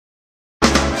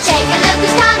Take a look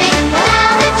who's coming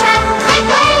down the track. Make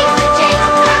way for James,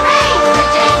 hooray for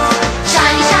James.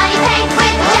 Shiny, shiny paint with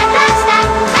a jet black stack.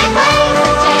 Make way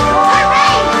for James,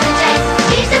 hooray for James.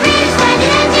 He's the real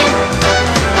splendid engine.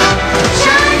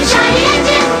 Shiny, shiny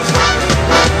engine.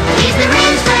 He's the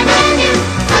real splendid engine.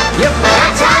 Yep.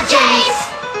 That's our James.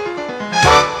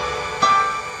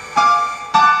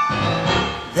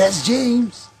 That's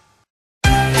James.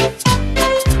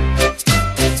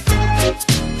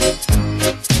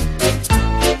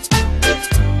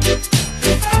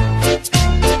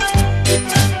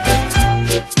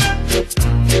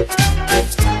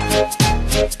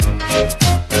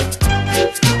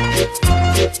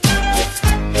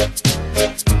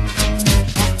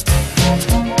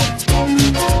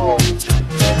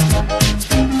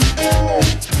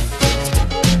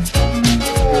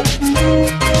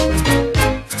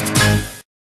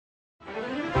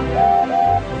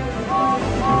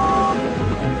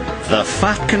 The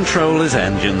Fat Controller's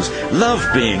engines love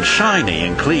being shiny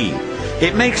and clean.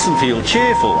 It makes them feel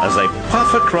cheerful as they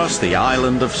puff across the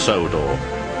island of Sodor.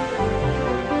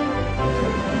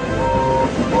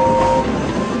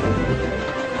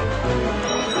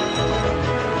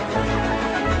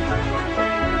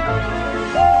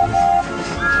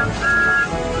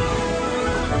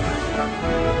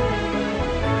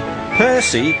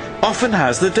 Percy often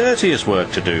has the dirtiest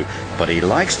work to do, but he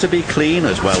likes to be clean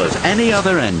as well as any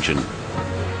other engine.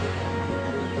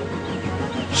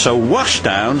 So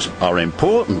washdowns are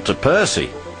important to Percy.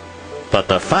 But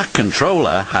the Fat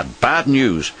Controller had bad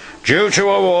news. Due to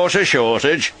a water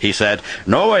shortage, he said,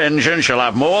 no engine shall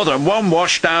have more than one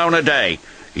washdown a day.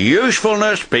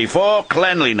 Usefulness before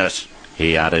cleanliness,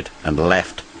 he added, and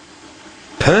left.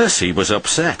 Percy was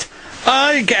upset.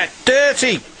 I get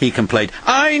dirty, he complained.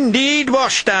 I need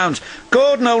washdowns.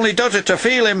 Gordon only does it to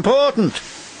feel important.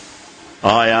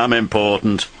 I am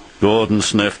important, Gordon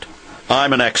sniffed.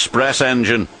 I'm an express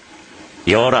engine.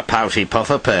 You're a pouty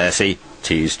puffer, Percy,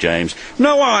 teased James.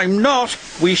 No, I'm not,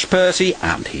 wheezed Percy,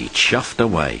 and he chuffed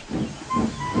away.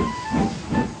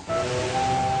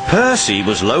 Percy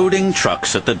was loading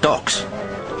trucks at the docks.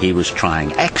 He was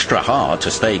trying extra hard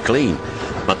to stay clean,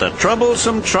 but the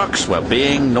troublesome trucks were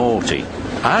being naughty.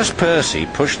 As Percy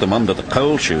pushed them under the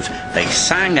coal chute, they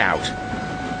sang out.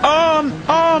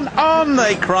 On,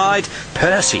 they cried.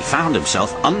 Percy found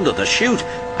himself under the chute,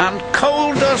 and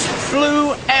coal dust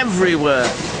flew everywhere.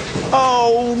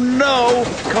 Oh, no,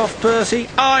 coughed Percy.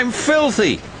 I'm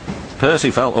filthy.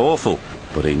 Percy felt awful,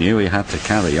 but he knew he had to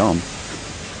carry on.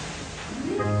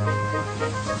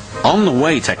 On the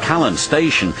way to Callan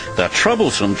Station, the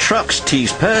troublesome trucks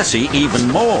teased Percy even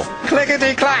more.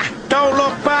 Clickety-clack! Don't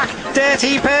look back!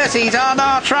 Dirty Percy's on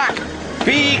our track!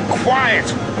 Be quiet!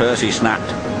 Percy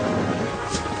snapped.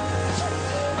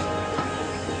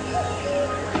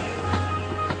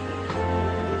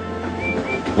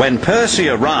 When Percy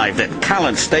arrived at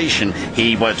Callan Station,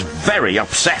 he was very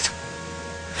upset.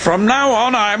 From now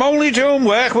on, I'm only doing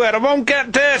work where I won't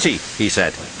get dirty, he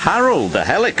said. Harold the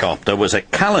helicopter was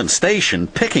at Callan Station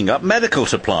picking up medical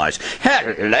supplies.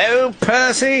 Hello,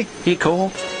 Percy, he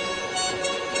called.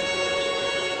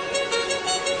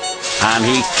 And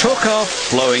he took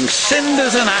off, blowing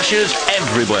cinders and ashes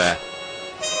everywhere.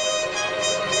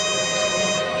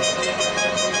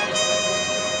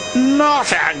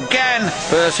 Not again,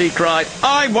 Percy cried.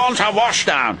 I want a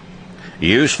washdown.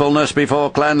 Usefulness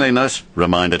before cleanliness,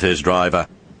 reminded his driver.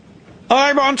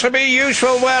 I want to be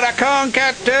useful where I can't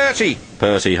get dirty,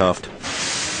 Percy huffed.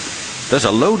 There's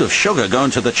a load of sugar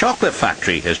going to the chocolate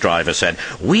factory, his driver said.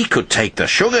 We could take the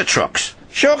sugar trucks.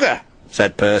 Sugar,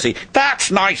 said Percy. That's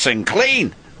nice and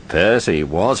clean. Percy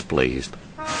was pleased.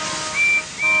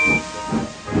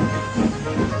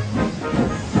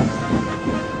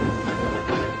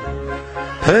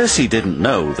 Percy didn't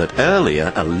know that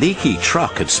earlier a leaky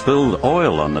truck had spilled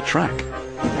oil on the track.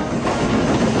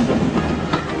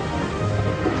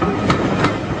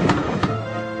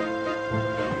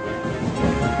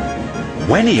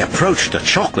 When he approached the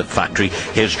chocolate factory,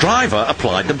 his driver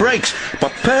applied the brakes,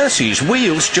 but Percy's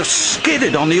wheels just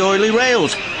skidded on the oily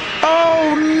rails.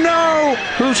 Oh no!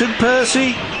 hooted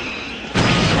Percy.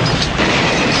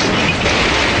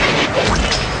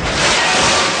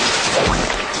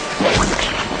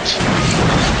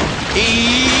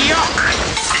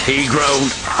 Yuck! He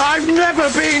groaned. I've never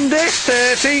been this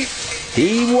dirty.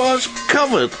 He was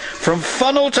covered from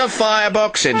funnel to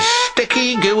firebox in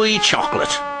sticky, gooey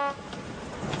chocolate.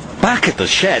 Back at the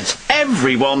sheds,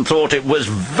 everyone thought it was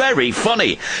very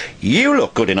funny. You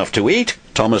look good enough to eat,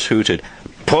 Thomas hooted.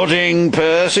 Pudding,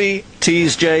 Percy,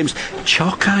 teased James.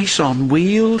 Chalk ice on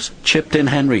wheels, chipped in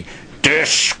Henry.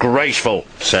 Disgraceful,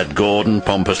 said Gordon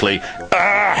pompously.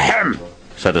 Ah! Ahem,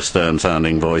 said a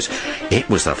stern-sounding voice. It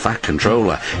was the Fat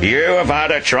Controller. You have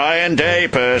had a trying day,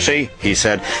 Percy, he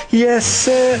said. Yes,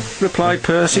 sir, replied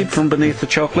Percy from beneath the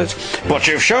chocolates. But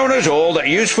you've shown us all that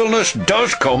usefulness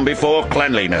does come before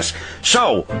cleanliness.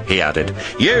 So, he added,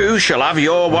 you shall have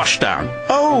your washdown.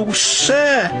 Oh,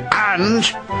 sir. And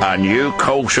a new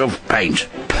coat of paint.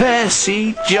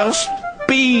 Percy just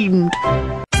beamed.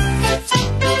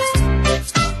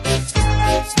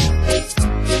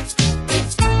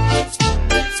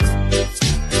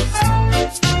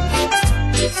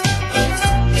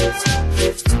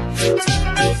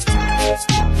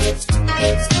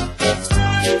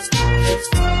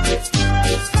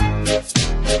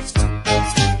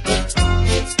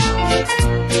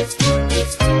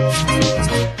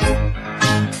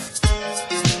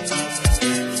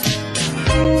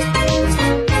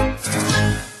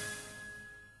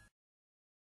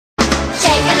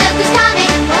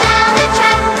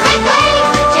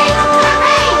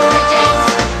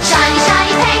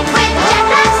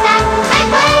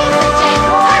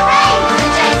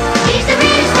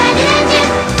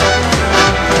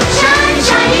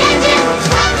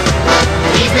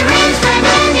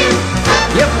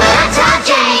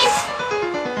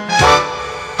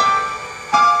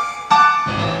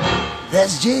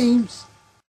 That's James.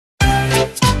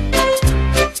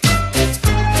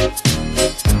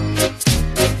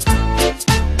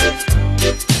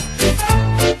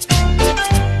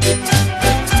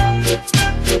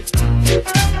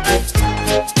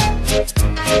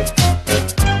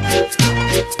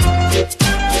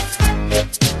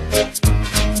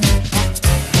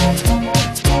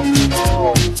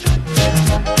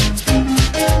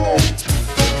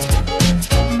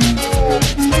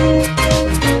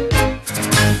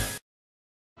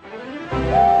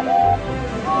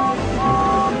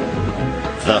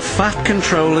 The Fat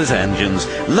Controller's engines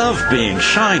love being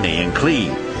shiny and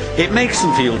clean. It makes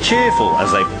them feel cheerful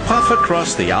as they puff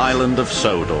across the island of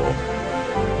Sodor.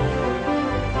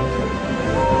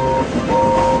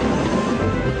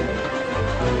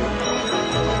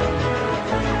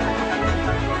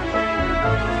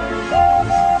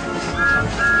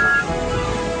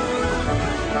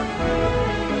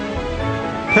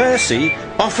 Percy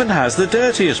often has the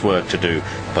dirtiest work to do,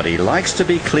 but he likes to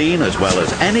be clean as well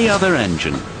as any other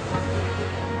engine.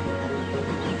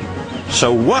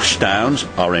 So washdowns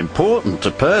are important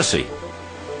to Percy.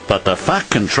 But the Fat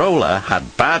Controller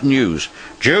had bad news.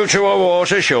 Due to a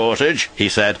water shortage, he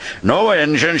said, no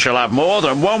engine shall have more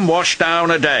than one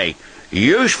washdown a day.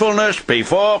 Usefulness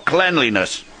before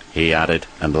cleanliness, he added,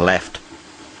 and left.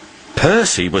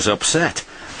 Percy was upset.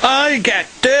 I get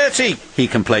dirty, he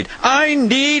complained. I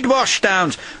need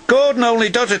washdowns. Gordon only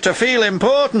does it to feel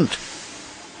important.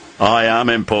 I am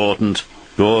important,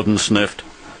 Gordon sniffed.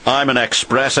 I'm an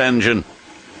express engine.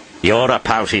 You're a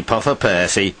pouty puffer,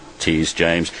 Percy, teased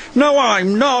James. No,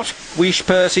 I'm not, wheezed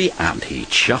Percy, and he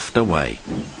chuffed away.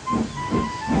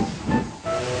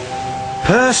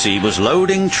 Percy was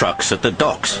loading trucks at the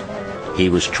docks. He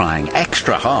was trying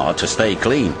extra hard to stay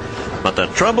clean, but the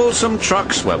troublesome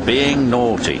trucks were being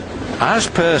naughty. As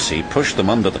Percy pushed them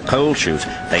under the coal chute,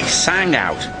 they sang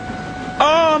out.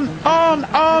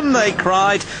 On, they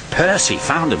cried. Percy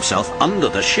found himself under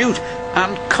the chute,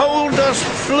 and coal dust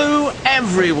flew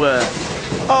everywhere.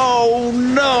 Oh,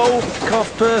 no,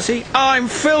 coughed Percy. I'm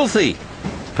filthy.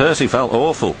 Percy felt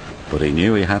awful, but he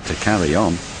knew he had to carry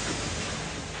on.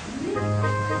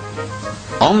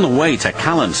 On the way to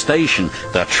Callan Station,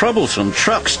 the troublesome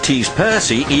trucks teased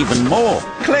Percy even more.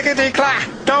 Clickety-clack!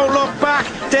 Don't look back!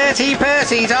 Dirty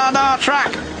Percy's on our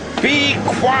track! Be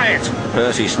quiet!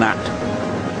 Percy snapped.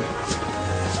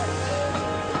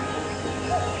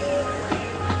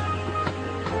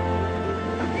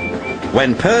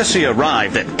 When Percy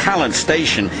arrived at Callan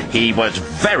Station, he was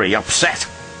very upset.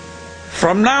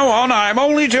 From now on, I'm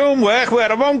only doing work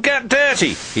where I won't get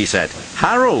dirty, he said.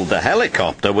 Harold the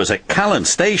helicopter was at Callan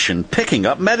Station picking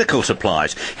up medical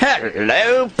supplies.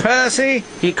 Hello, Percy,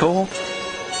 he called.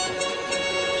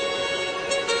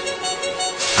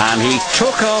 And he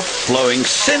took off, blowing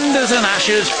cinders and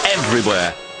ashes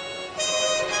everywhere.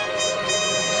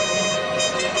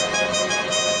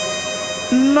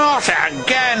 Not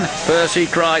again, Percy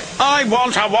cried. I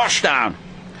want a washdown.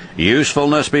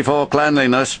 Usefulness before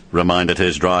cleanliness, reminded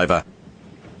his driver.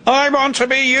 I want to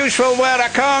be useful where I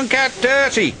can't get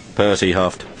dirty, Percy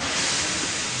huffed.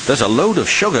 There's a load of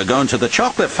sugar going to the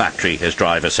chocolate factory, his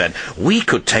driver said. We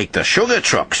could take the sugar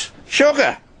trucks.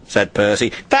 Sugar, said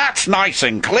Percy. That's nice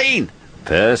and clean.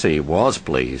 Percy was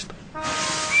pleased.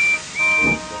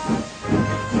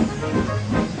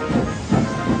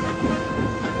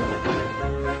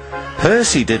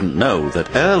 Percy didn't know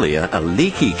that earlier a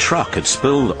leaky truck had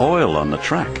spilled oil on the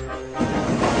track.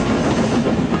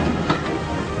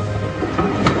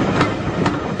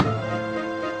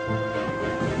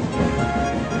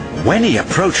 When he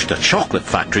approached the chocolate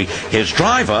factory, his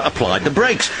driver applied the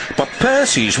brakes, but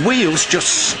Percy's wheels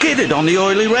just skidded on the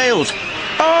oily rails.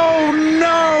 "Oh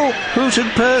no!"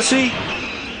 hooted Percy.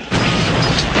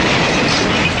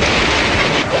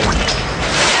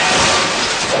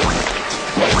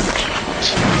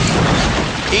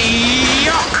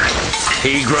 "Yuck!"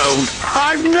 he groaned.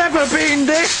 "I've never been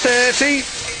this dirty."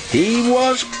 He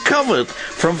was covered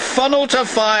from funnel to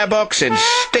firebox in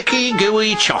sticky,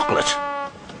 gooey chocolate.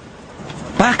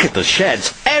 Back at the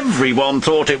sheds, everyone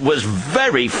thought it was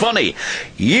very funny.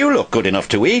 "You look good enough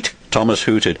to eat," Thomas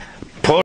hooted.